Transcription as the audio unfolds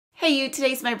Hey you,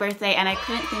 today's my birthday and I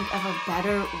couldn't think of a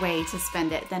better way to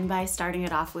spend it than by starting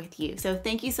it off with you. So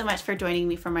thank you so much for joining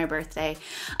me for my birthday.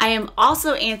 I am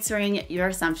also answering your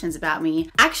assumptions about me.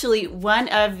 Actually,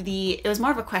 it was more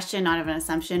of a question, not of an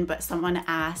assumption, but someone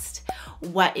asked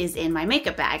what is in my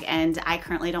makeup bag, and I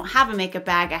currently don't have a makeup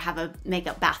bag, I have a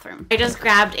makeup bathroom. I just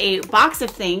grabbed a box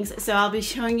of things, so I'll be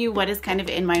showing you what is kind of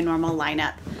in my normal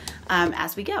lineup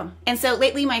as we go. And so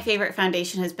lately my favorite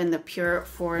foundation has been the Pure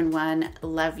 4-in-1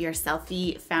 Love Your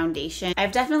Selfie foundation.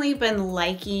 I've definitely been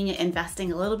liking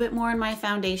investing a little bit more in my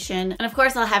foundation. And of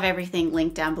course I'll have everything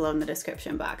linked down below in the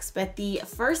description box. But the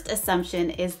first assumption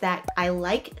is that I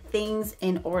like things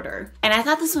in order. And I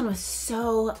thought this one was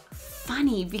so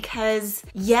funny because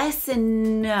yes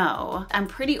and no. I'm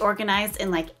pretty organized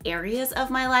in like areas of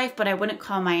my life, but I wouldn't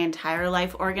call my entire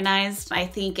life organized. I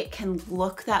think it can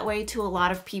look that way to a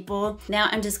lot of people. Now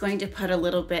I'm just going to put a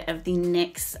little bit of the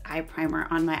NYX eye primer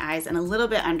on my eyes and a little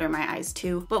bit under my eyes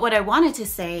too. But what I wanted to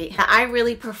say, that I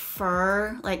really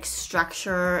prefer like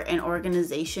structure and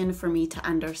organization for me to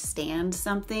understand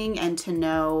something and to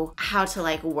know how to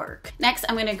like work. Next,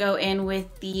 I'm gonna go in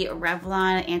with the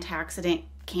Revlon Antioxidant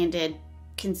Candid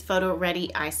Photo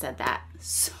Ready. I said that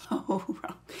so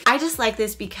wrong. I just like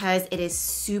this because it is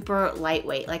super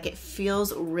lightweight. Like it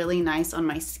feels really nice on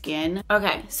my skin.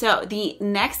 Okay, so the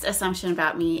next assumption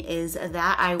about me is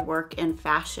that I work in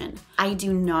fashion. I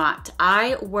do not.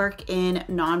 I work in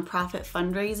nonprofit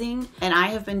fundraising and I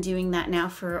have been doing that now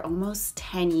for almost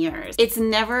 10 years. It's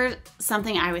never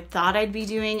something I would thought I'd be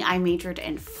doing. I majored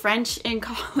in French in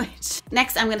college.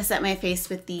 Next, I'm gonna set my face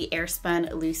with the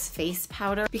Airspun Loose Face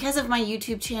Powder. Because of my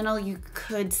YouTube channel, you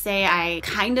could say I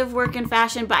kind of work in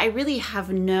fashion, but I really have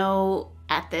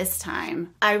at this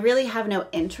time, I really have no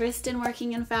interest in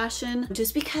working in fashion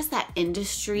just because that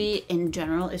industry in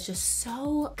general is just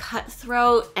so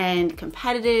cutthroat and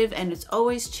competitive and it's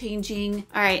always changing.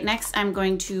 All right, next I'm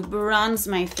going to bronze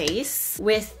my face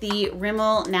with the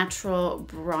Rimmel Natural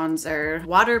Bronzer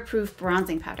Waterproof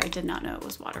Bronzing Powder. I did not know it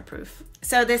was waterproof.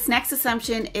 So this next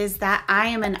assumption is that I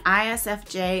am an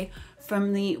ISFJ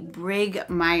from the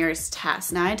Brigg-Myers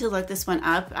test. Now I had to look this one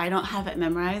up. I don't have it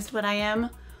memorized, but I am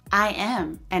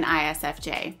an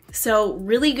ISFJ. So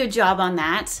really good job on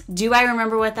that. Do I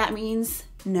remember what that means?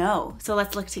 No. So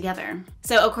let's look together.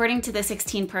 So according to the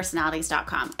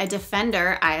 16personalities.com, a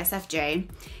Defender ISFJ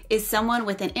is someone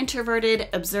with an introverted,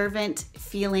 observant,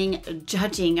 feeling,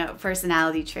 judging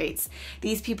personality traits.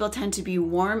 These people tend to be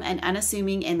warm and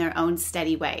unassuming in their own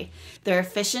steady way. They're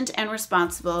efficient and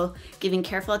responsible, giving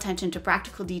careful attention to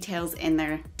practical details in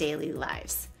their daily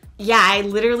lives. Yeah, I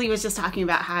literally was just talking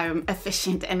about how I'm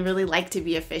efficient and really like to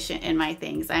be efficient in my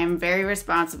things. I'm very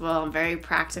responsible, I'm very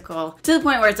practical, to the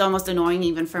point where it's almost annoying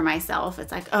even for myself.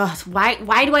 It's like, oh,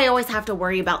 why do I always have to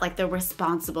worry about like the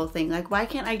responsible thing? Like, why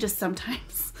can't I just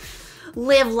sometimes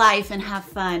live life and have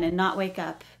fun and not wake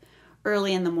up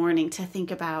early in the morning to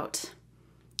think about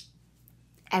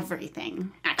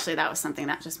everything? Actually, that was something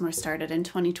that just more started in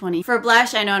 2020. For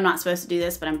blush, I know I'm not supposed to do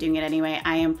this, but I'm doing it anyway.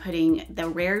 I am putting the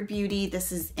Rare Beauty.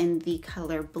 This is in the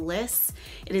color Bliss.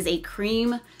 It is a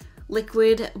cream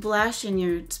liquid blush and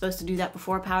you're supposed to do that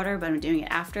before powder, but I'm doing it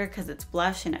after because it's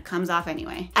blush and it comes off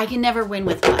anyway. I can never win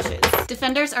with blushes.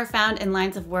 Defenders are found in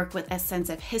lines of work with a sense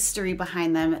of history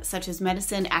behind them, such as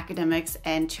medicine, academics,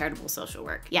 and charitable social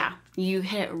work. Yeah, you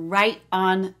hit it right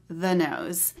on the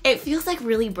nose. It feels like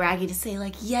really braggy to say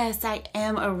like, yes, I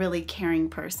am a really caring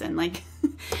person. Like,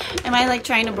 am I like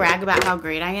trying to brag about how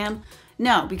great I am?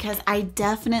 No, because I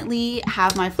definitely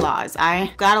have my flaws.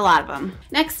 I got a lot of them.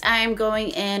 Next, I'm going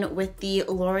in with the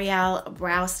L'Oreal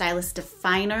Brow Stylist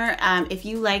Definer. If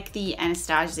you like the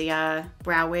Anastasia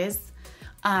Brow Wiz,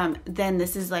 then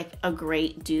this is like a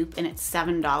great dupe and it's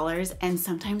 $7. And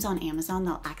sometimes on Amazon,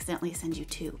 they'll accidentally send you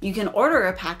two. You can order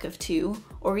a pack of two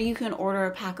or you can order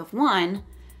a pack of one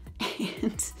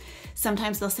and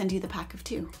sometimes they'll send you the pack of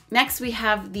two. Next, we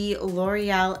have the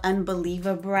L'Oreal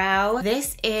Unbelievable Brow.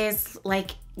 This is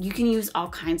like, you can use all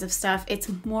kinds of stuff. It's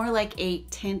more like a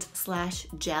tint slash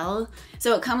gel.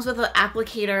 So it comes with an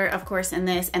applicator, of course, in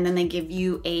this, and then they give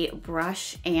you a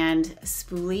brush and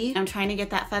spoolie. I'm trying to get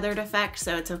that feathered effect,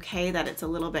 so it's okay that it's a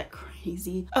little bit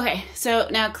crazy. Okay, so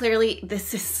now clearly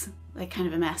this is like kind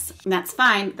of a mess. And that's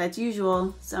fine, that's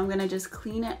usual. So I'm gonna just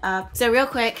clean it up. So real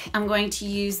quick, I'm going to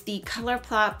use the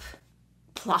ColourPop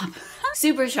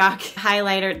Super Shock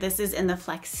highlighter. This is in the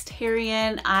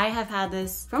Flexitarian. I have had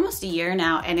this for almost a year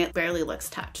now and it barely looks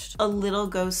touched. A little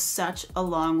goes such a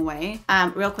long way.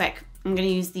 Real quick, I'm gonna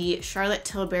use the Charlotte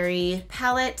Tilbury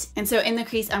palette. And so in the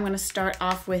crease, I'm gonna start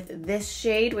off with this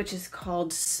shade, which is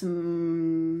called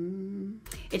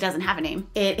it doesn't have a name.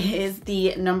 It is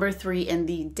the number 3 in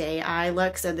the day eye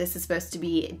look. So this is supposed to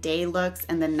be day looks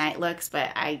and then night looks,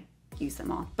 but I use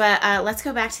them all. But let's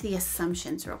go back to the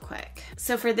assumptions real quick.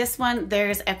 So for this one,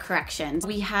 there's a correction.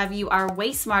 We have you are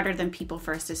way smarter than people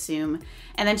first assume.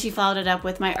 And then she followed it up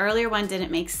with my earlier one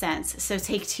didn't make sense. So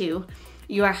take 2.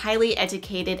 You are highly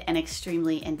educated and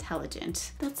extremely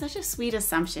intelligent. That's such a sweet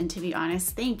assumption, to be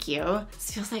honest. Thank you.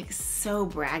 This feels like so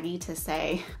braggy to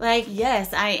say. Like,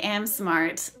 yes, I am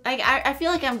smart. Like, I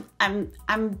feel like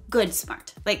I'm good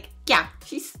smart. Like, yeah,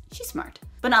 she's smart.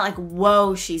 But not like,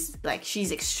 whoa, she's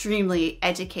extremely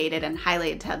educated and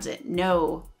highly intelligent.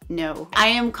 No. I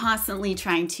am constantly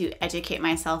trying to educate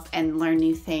myself and learn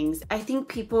new things. I think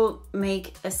people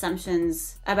make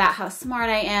assumptions about how smart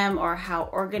I am or how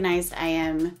organized I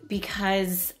am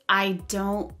because I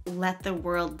don't let the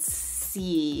world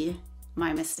see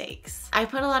my mistakes. I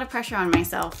put a lot of pressure on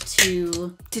myself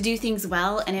to do things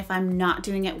well, and if I'm not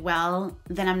doing it well,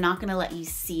 then I'm not gonna let you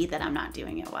see that I'm not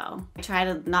doing it well. I try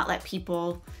to not let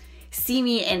people see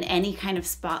me in any kind of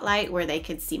spotlight where they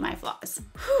could see my flaws.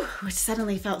 Whew, which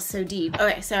suddenly felt so deep.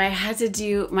 Okay, so I had to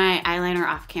do my eyeliner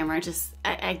off camera. Just,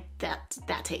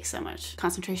 that takes so much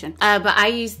concentration. But I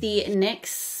use the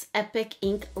NYX Epic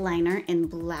Ink Liner in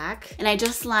black. And I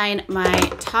just line my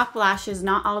top lashes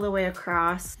not all the way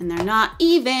across, and they're not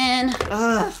even.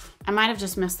 Ugh. I might have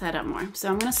just messed that up more, so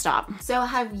I'm gonna stop. So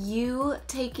have you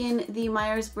taken the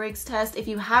Myers-Briggs test? If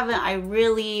you haven't, I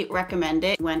really recommend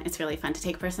it. One, it's really fun to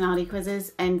take personality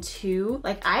quizzes, and 2,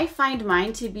 like I find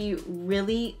mine to be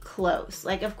really close.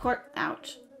 Like of course,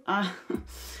 ouch.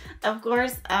 Of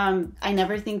course, I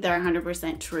never think they're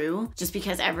 100% true just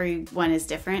because everyone is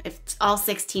different. If all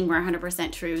 16 were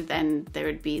 100% true, then there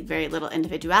would be very little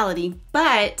individuality.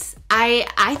 But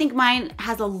I think mine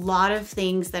has a lot of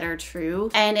things that are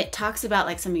true, and it talks about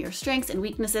like some of your strengths and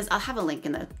weaknesses. I'll have a link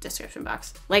in the description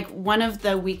box. Like one of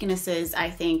the weaknesses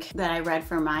I think that I read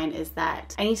for mine is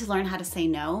that I need to learn how to say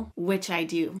no, which I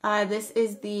do. This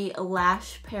is the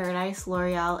Lash Paradise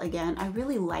L'Oreal again. I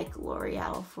really like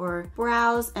L'Oreal for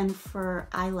brows and for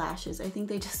eyelashes. I think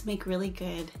they just make really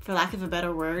good, for lack of a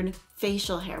better word,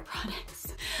 facial hair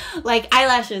products. Like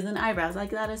eyelashes and eyebrows,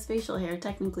 like that is facial hair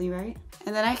technically, right?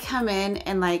 And then I come in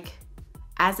and like,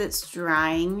 as it's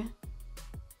drying,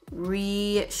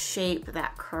 reshape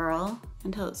that curl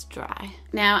until it's dry.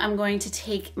 Now I'm going to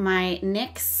take my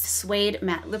NYX Suede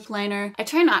Matte Lip Liner. I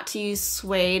try not to use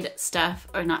suede stuff,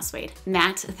 or not suede,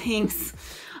 matte things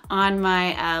on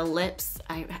my lips.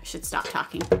 I should stop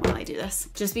talking while I do this,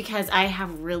 just because I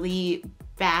have really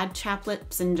bad chapped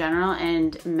lips in general,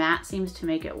 and matte seems to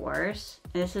make it worse.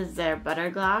 This is their Butter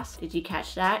Gloss. Did you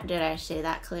catch that? Did I say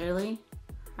that clearly?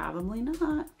 Probably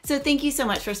not. So thank you so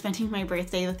much for spending my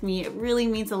birthday with me. It really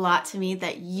means a lot to me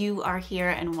that you are here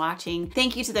and watching.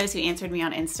 Thank you to those who answered me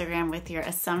on Instagram with your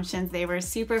assumptions. They were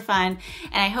super fun.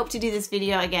 And I hope to do this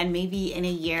video again, maybe in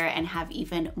a year, and have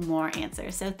even more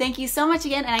answers. So thank you so much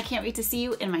again, and I can't wait to see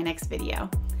you in my next video.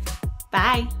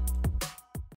 Bye.